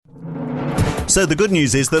So the good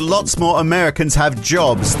news is that lots more Americans have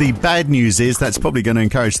jobs. The bad news is that's probably going to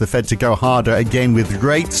encourage the Fed to go harder again with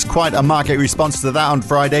rates. Quite a market response to that on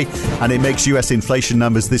Friday, and it makes US inflation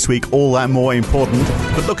numbers this week all that more important.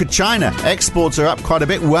 But look at China. Exports are up quite a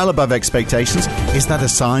bit, well above expectations. Is that a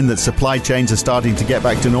sign that supply chains are starting to get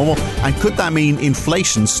back to normal? And could that mean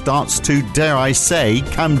inflation starts to, dare I say,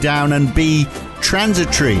 come down and be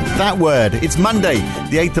transitory? That word. It's Monday,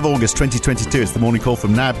 the 8th of August, 2022. It's the morning call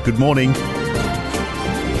from NAB. Good morning.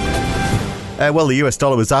 Well, the US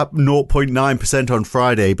dollar was up 0.9% on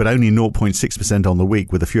Friday, but only 0.6% on the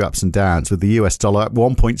week, with a few ups and downs, with the US dollar up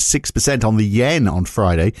 1.6% on the yen on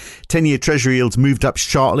Friday. 10-year Treasury yields moved up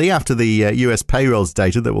sharply after the US payrolls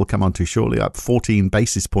data that we'll come on to shortly, up 14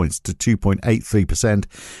 basis points to 2.83%.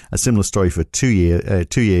 A similar story for two-year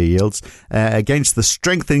yields. Against the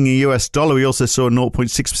strengthening US dollar, we also saw a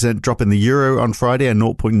 0.6% drop in the euro on Friday, a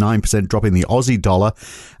 0.9% drop in the Aussie dollar,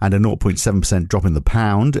 and a 0.7% drop in the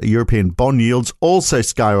pound. European bond yields also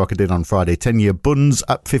skyrocketed on Friday. 10-year bunds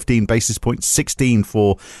up 15 basis points, 16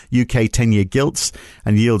 for UK 10-year gilts,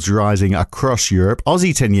 and yields rising across Europe.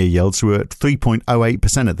 Aussie 10-year yields were at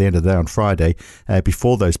 3.08% at the end of the day on Friday,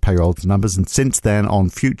 before those payroll numbers, and since then on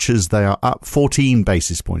futures they are up 14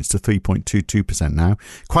 basis points to 3.22% now.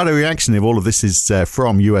 Quite a reaction if all of this is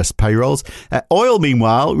from US payrolls. Oil,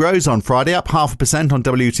 meanwhile, rose on Friday, up 0.5% on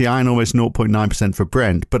WTI and almost 0.9% for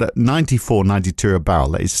Brent, but at 94.92 a barrel.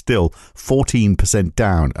 That is still 14%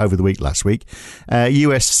 down over the week last week.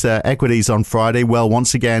 US equities on Friday, well,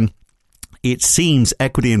 once again, it seems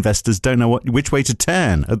equity investors don't know which way to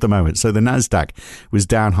turn at the moment. So the Nasdaq was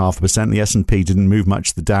down 0.5%. The S&P didn't move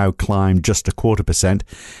much. The Dow climbed just 0.25%.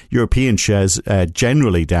 European shares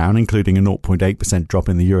generally down, including a 0.8% drop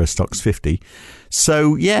in the Euro Stoxx 50.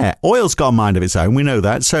 So, yeah, oil's got a mind of its own. We know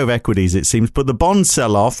that. So have equities, it seems. But the bond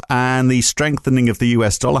sell-off and the strengthening of the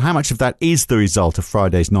US dollar, how much of that is the result of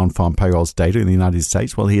Friday's non-farm payrolls data in the United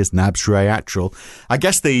States? Well, here's NAB's Ray Attrell. I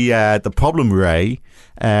guess the problem, Ray,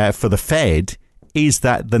 for the Fed is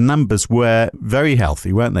that the numbers were very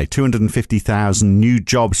healthy, weren't they? 250,000 new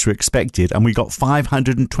jobs were expected, and we got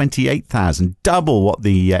 528,000, double what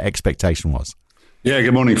the expectation was. Yeah,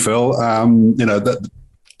 good morning, Phil.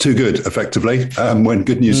 Too good, effectively, when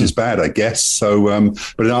good news is bad, I guess. So,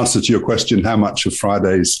 but in answer to your question, how much of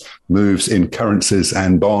Friday's moves in currencies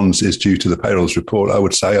and bonds is due to the payrolls report, I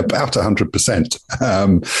would say about 100%.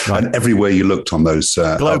 Right. And everywhere you looked on those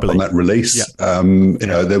globally on that release,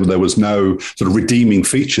 there was no sort of redeeming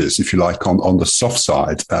features, if you like, on the soft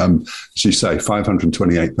side. As you say,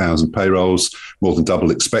 528,000 payrolls, more than double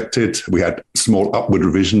expected. We had small upward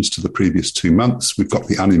revisions to the previous 2 months. We've got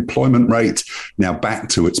the unemployment rate now back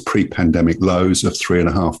to its pre-pandemic lows of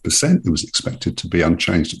 3.5%. It was expected to be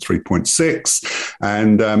unchanged at 3.6%.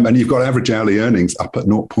 And you've got average hourly earnings up at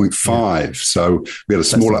 0.5. Yeah. So we had a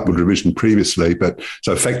small upward revision previously, but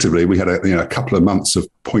so effectively we had a couple of months of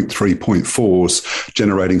 0.3, 0.4s,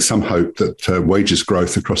 generating some hope that wages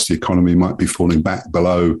growth across the economy might be falling back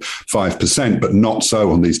below 5%, but not so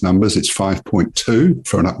on these numbers. It's 5.2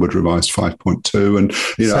 for an upward revised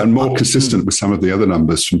 5.2, and more consistent with some of the other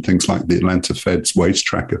numbers from things like the Atlanta Fed's wage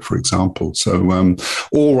tracker, for example. So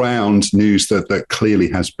all round news that clearly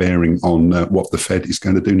has bearing on what the Fed is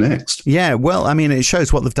going to do next. Yeah, well, I mean, it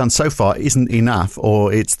shows what they've done so far isn't enough,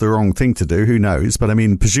 or it's the wrong thing to do. Who knows? But I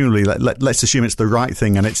mean, presumably, let's assume it's the right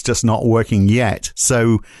thing and it's just not working yet.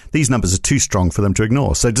 So these numbers are too strong for them to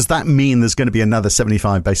ignore. So does that mean there's going to be another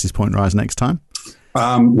 75 basis point rise next time?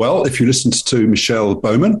 Well, if you listened to Michelle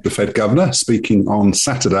Bowman, the Fed governor, speaking on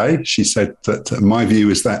Saturday, she said that my view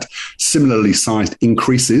is that similarly sized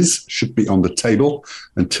increases should be on the table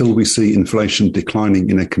until we see inflation declining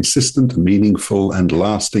in a consistent, meaningful and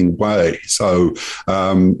lasting way. So,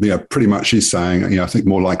 pretty much she's saying, I think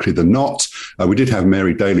more likely than not. We did have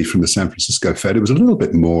Mary Daly from the San Francisco Fed. It was a little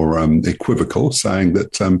bit more equivocal, saying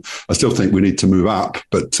that I still think we need to move up,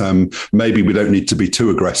 but maybe we don't need to be too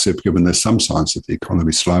aggressive given there's some signs of the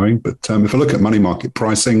economy slowing. But if I look at money market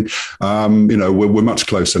pricing, we're much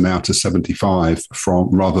closer now to 75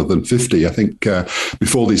 rather than 50. I think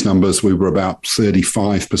before these numbers, we were about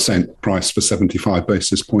 35% priced for 75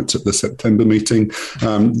 basis points at the September meeting.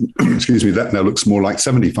 That now looks more like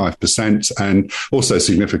 75%. And also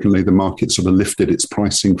significantly, the market sort of lifted its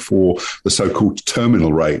pricing for the so-called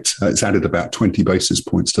terminal rate. It's added about 20 basis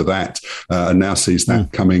points to that, and now sees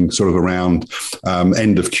that coming sort of around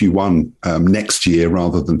end of Q1 next year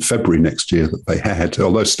rather than February next year that they had.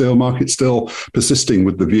 Although still, market's still persisting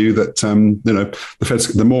with the view that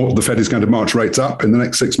the more the Fed is going to march rates up in the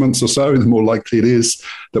next 6 months or so, the more likely it is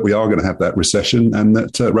that we are going to have that recession and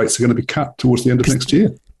that rates are going to be cut towards the end of next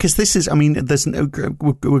year. Because this is, I mean,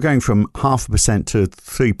 we're going from 0.5% to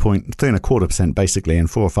 3.25% basically in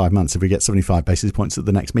 4 or 5 months if we get 75 basis points at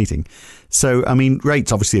the next meeting. So, I mean,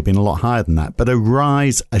 rates obviously have been a lot higher than that, but a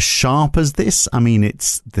rise as sharp as this, I mean,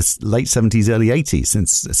 it's this late 70s, early 80s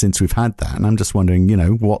since we've had that. And I'm just wondering,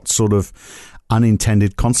 what sort of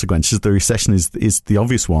unintended consequences. The recession is the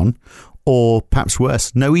obvious one, or perhaps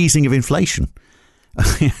worse, no easing of inflation.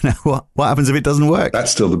 What happens if it doesn't work?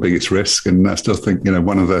 That's still the biggest risk, and I still think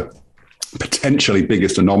one of the potentially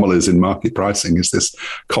biggest anomalies in market pricing is this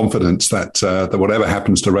confidence that whatever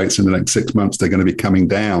happens to rates in the next 6 months, they're going to be coming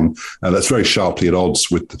down. That's very sharply at odds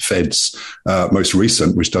with the Fed's most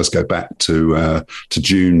recent, which does go back to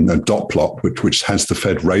June dot plot, which has the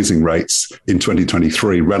Fed raising rates in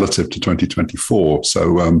 2023 relative to 2024.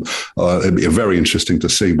 So it'd be very interesting to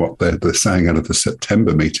see what they're saying out of the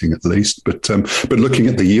September meeting at least. But looking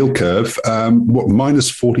at the yield curve, minus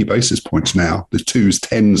 40 basis points now, the 2s,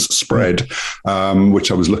 10s spread.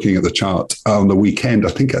 Which I was looking at the chart on the weekend.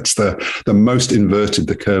 I think that's the most inverted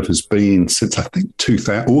the curve has been since, I think,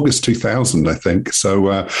 August 2000, I think.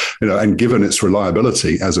 So, and given its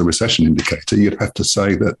reliability as a recession indicator, you'd have to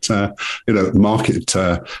say that, market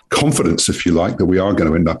confidence, if you like, that we are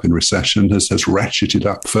going to end up in recession has ratcheted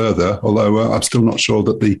up further, although I'm still not sure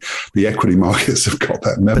that the equity markets have got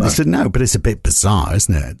that memo. But it's a bit bizarre,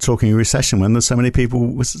 isn't it? Talking recession when there's so many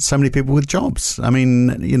people with jobs. I mean,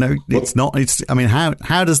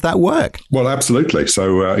 how does that work? Well, absolutely.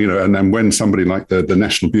 So, and then when somebody like the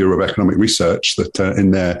National Bureau of Economic Research, that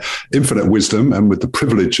in their infinite wisdom and with the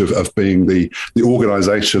privilege of being the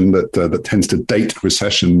organization that tends to date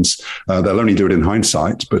recessions, they'll only do it in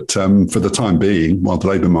hindsight. But for the time being, while the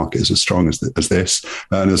labour market is as strong as this,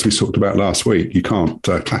 and as we talked about last week, you can't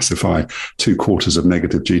classify 2 quarters of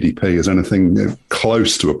negative GDP as anything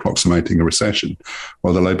close to approximating a recession,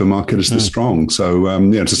 while the labour market is this strong. So,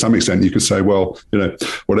 to some extent, you could say, well,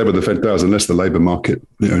 whatever the Fed does, unless the labour market,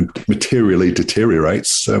 materially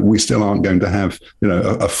deteriorates, we still aren't going to have,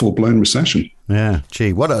 a full-blown recession. Yeah,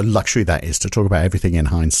 gee, what a luxury that is to talk about everything in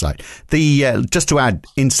hindsight. Just to add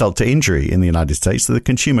insult to injury in the United States, the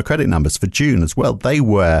consumer credit numbers for June as well, they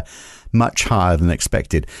were much higher than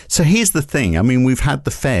expected. So here's the thing. I mean, we've had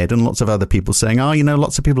the Fed and lots of other people saying,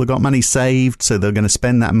 lots of people have got money saved, so they're going to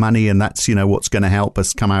spend that money, and that's, what's going to help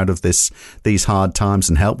us come out of these hard times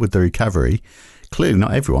and help with the recovery. Clearly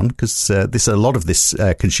not everyone, because a lot of this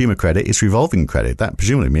consumer credit is revolving credit. That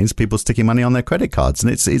presumably means people sticking money on their credit cards,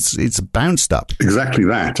 and it's bounced up. Exactly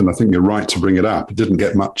that, and I think you're right to bring it up. It didn't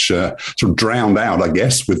get much sort of drowned out, I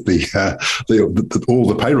guess, with all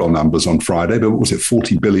the payroll numbers on Friday. But what was it,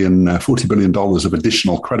 $40 billion of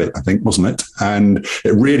additional credit, I think, wasn't it? And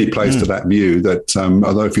it really plays to that view that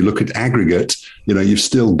although if you look at aggregate, you've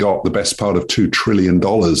still got the best part of $2 trillion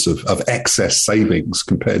of excess savings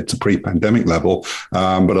compared to pre-pandemic level.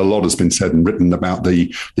 But a lot has been said and written about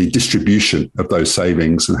the distribution of those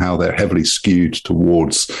savings and how they're heavily skewed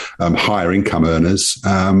towards higher income earners.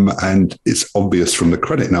 And it's obvious from the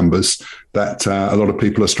credit numbers that a lot of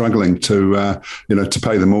people are struggling to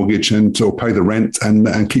pay the mortgage or pay the rent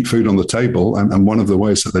and keep food on the table. And one of the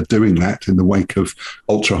ways that they're doing that in the wake of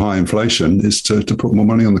ultra high inflation is to put more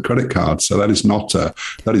money on the credit card. So that is not a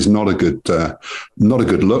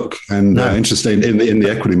good look. And interesting in the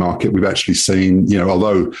equity market, we've actually seen,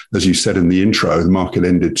 although as you said in the intro, the market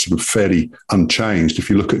ended sort of fairly unchanged. If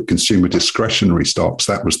you look at consumer discretionary stocks,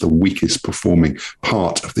 that was the weakest performing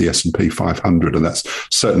part of the S&P 500, and that's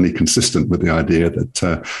certainly consistent with the idea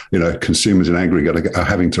that consumers in aggregate are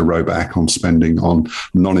having to row back on spending on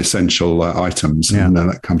non-essential items, and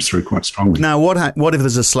that comes through quite strongly. Now, what if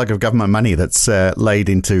there's a slug of government money that's laid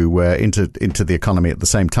into the economy at the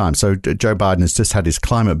same time? So Joe Biden has just had his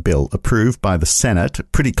climate bill approved by the Senate,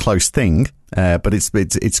 pretty close thing, but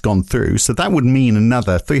it's gone through. So that would mean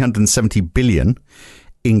another $370 billion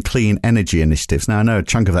in clean energy initiatives. Now, I know a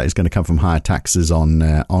chunk of that is going to come from higher taxes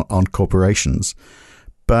on corporations,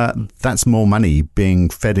 but that's more money being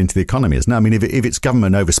fed into the economy, isn't it? I mean, if it's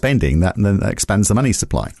government overspending, then that expands the money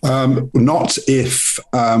supply. Not if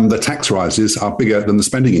the tax rises are bigger than the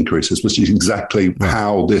spending increases, which is exactly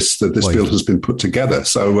how this bill has been put together.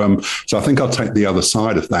 So I think I'll take the other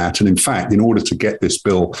side of that. And in fact, in order to get this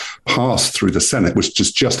bill passed through the Senate, which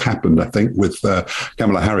just happened, I think, with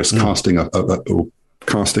Kamala Harris casting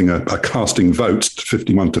casting vote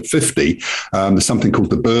 51 to 50. There's something called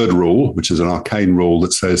the Byrd Rule, which is an arcane rule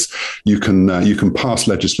that says you can pass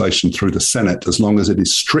legislation through the Senate as long as it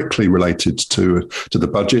is strictly related to the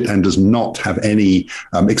budget and does not have any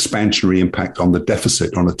expansionary impact on the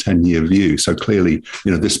deficit on a 10-year view. So clearly,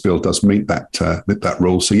 this bill does meet that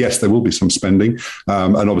rule. So yes, there will be some spending,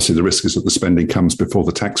 and obviously the risk is that the spending comes before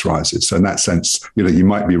the tax rises. So in that sense, you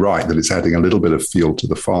might be right that it's adding a little bit of fuel to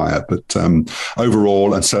the fire, but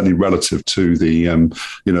overall, and certainly relative to the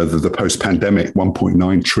post-pandemic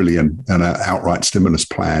 1.9 trillion and outright stimulus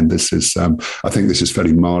plan, I think this is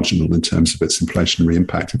fairly marginal in terms of its inflationary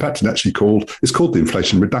impact. In fact, it's called the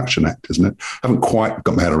Inflation Reduction Act, isn't it? I haven't quite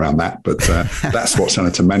got my head around that, but that's what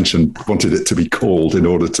Senator Manchin wanted it to be called in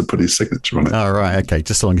order to put his signature on it. Oh, right. Okay.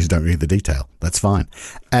 Just as long as you don't read the detail, that's fine.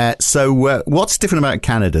 So what's different about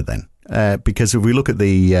Canada then? Because if we look at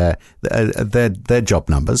their job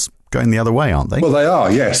numbers, going the other way, aren't they? Well, they are,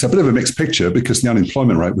 yes. A bit of a mixed picture because the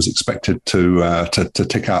unemployment rate was expected to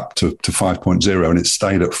tick up to 5.0 and it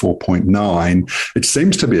stayed at 4.9. It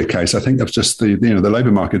seems to be a case, I think, of just the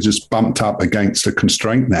labour market just bumped up against a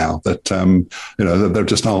constraint now that, that there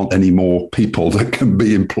just aren't any more people that can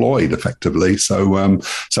be employed effectively. So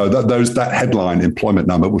that headline employment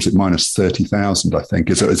number, was it minus 30,000, I think,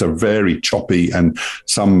 is a very choppy and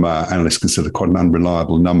some analysts consider quite an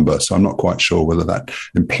unreliable number. So I'm not quite sure whether that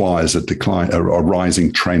implies a decline, a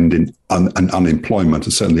rising trend in unemployment,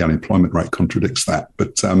 and certainly the unemployment rate contradicts that.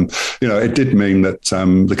 But it did mean that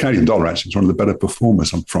the Canadian dollar actually was one of the better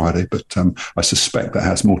performers on Friday. But I suspect that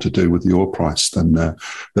has more to do with the oil price than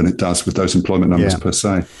it does with those employment numbers per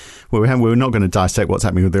se. Well, we're not going to dissect what's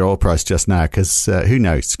happening with the oil price just now because who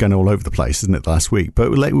knows? It's going all over the place, isn't it, last week?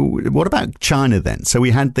 But what about China then? So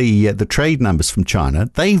we had the trade numbers from China.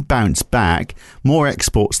 They've bounced back, more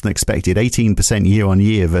exports than expected, 18% year on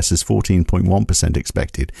year versus 14.1%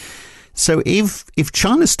 expected. So if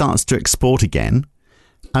China starts to export again,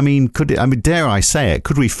 dare I say it,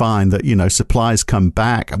 could we find that, supplies come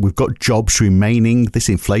back and we've got jobs remaining, this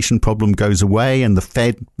inflation problem goes away and the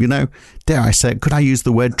Fed, dare I say it, could I use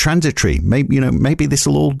the word transitory? Maybe this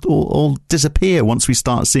will all disappear once we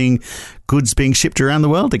start seeing goods being shipped around the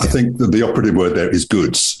world again. I think that the operative word there is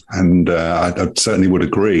goods. And I certainly would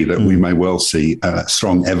agree that we may well see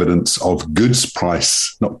strong evidence of goods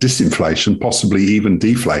price, not disinflation, possibly even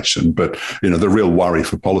deflation. But, the real worry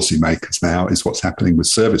for policymakers now is what's happening with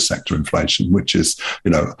service sector inflation, which is,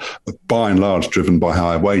 by and large driven by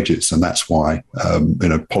higher wages. And that's why,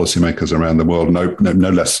 policymakers around the world, no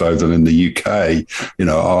less so than in the UK,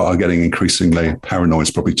 are getting increasingly paranoid,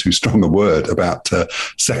 is probably too strong a word, about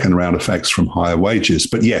second round effects from higher wages.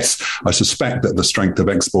 But yes, I suspect that the strength of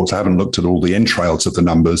exports, I haven't looked at all the entrails of the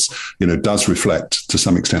numbers, does reflect to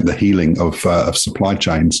some extent the healing of supply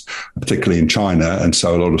chains, particularly in China. And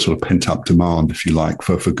so a lot of sort of pent up demand, if you like,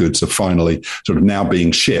 for goods are finally sort of now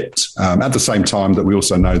being shipped. At the same time that we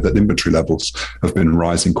also know that inventory levels have been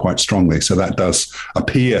rising quite strongly. So that does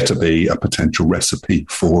appear to be a potential recipe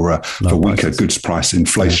for weaker goods price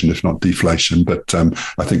inflation, if not deflation. But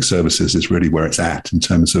I think services is really where it's at in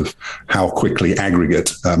terms of how quickly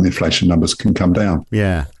aggregate inflation numbers can come down.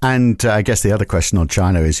 Yeah. And I guess the other question on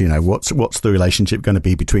China is, what's the relationship going to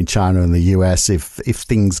be between China and the US if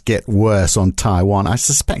things get worse on Taiwan? I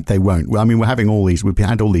suspect they won't. Well, we've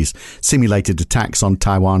had all these simulated attacks on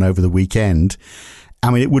Taiwan over the weekend.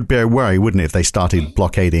 It would be a worry, wouldn't it, if they started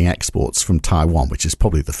blockading exports from Taiwan, which is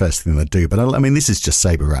probably the first thing they'd do. But this is just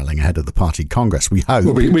saber rattling ahead of the party Congress. We hope.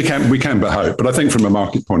 Well, we can but hope. But I think from a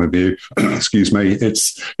market point of view, excuse me,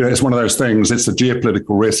 it's one of those things. It's a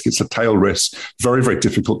geopolitical risk. It's a tail risk. Very, very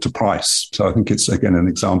difficult to price. So I think it's again an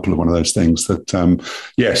example of one of those things that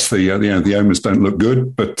yes, the omens don't look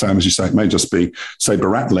good, but as you say, it may just be saber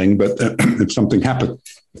rattling. But if something happened,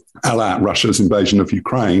 a la Russia's invasion of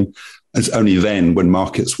Ukraine, it's only then when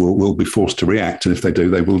markets will be forced to react. And if they do,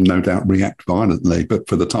 they will no doubt react violently. But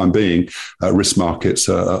for the time being, risk markets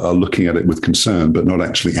are looking at it with concern, but not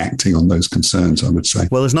actually acting on those concerns, I would say.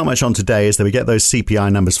 Well, there's not much on today, is there? We get those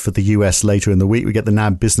CPI numbers for the US later in the week. We get the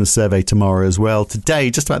NAB business survey tomorrow as well. Today,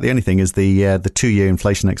 just about the only thing is the 2-year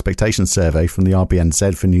inflation expectation survey from the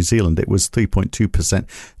RBNZ for New Zealand. It was 3.2%,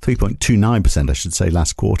 3.29%, I should say,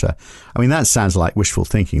 last quarter. That sounds like wishful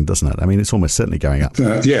thinking, doesn't it? It's almost certainly going up.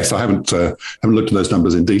 Yes, I haven't haven't looked at those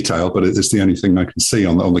numbers in detail, but it's the only thing I can see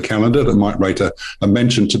on the calendar that might rate a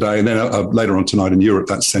mention today. And then later on tonight in Europe,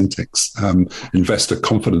 that Centix investor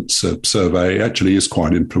confidence survey actually is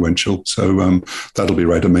quite influential. So that'll be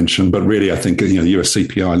rate a mention. But really, I think the US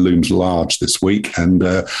CPI looms large this week, and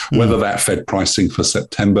whether that Fed pricing for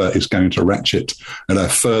September is going to ratchet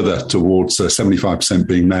further towards 75%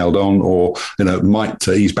 being nailed on, or might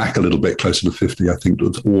ease back a little bit closer to 50. I think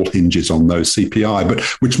all hinges on those CPI, but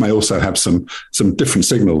which may also have some different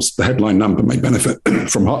signals. The headline number may benefit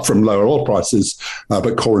from lower oil prices,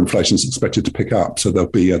 but core inflation is expected to pick up. So there'll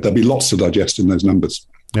be lots to digest in those numbers.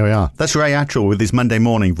 There we are. That's Ray Attrell with his Monday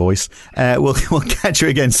morning voice. We'll catch you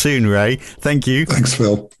again soon, Ray. Thank you. Thanks,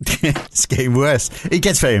 Phil. It's getting worse. He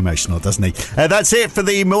gets very emotional, doesn't he? That's it for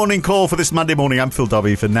the morning call for this Monday morning. I'm Phil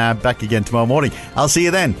Dobbie for now. Back again tomorrow morning. I'll see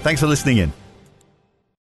you then. Thanks for listening in.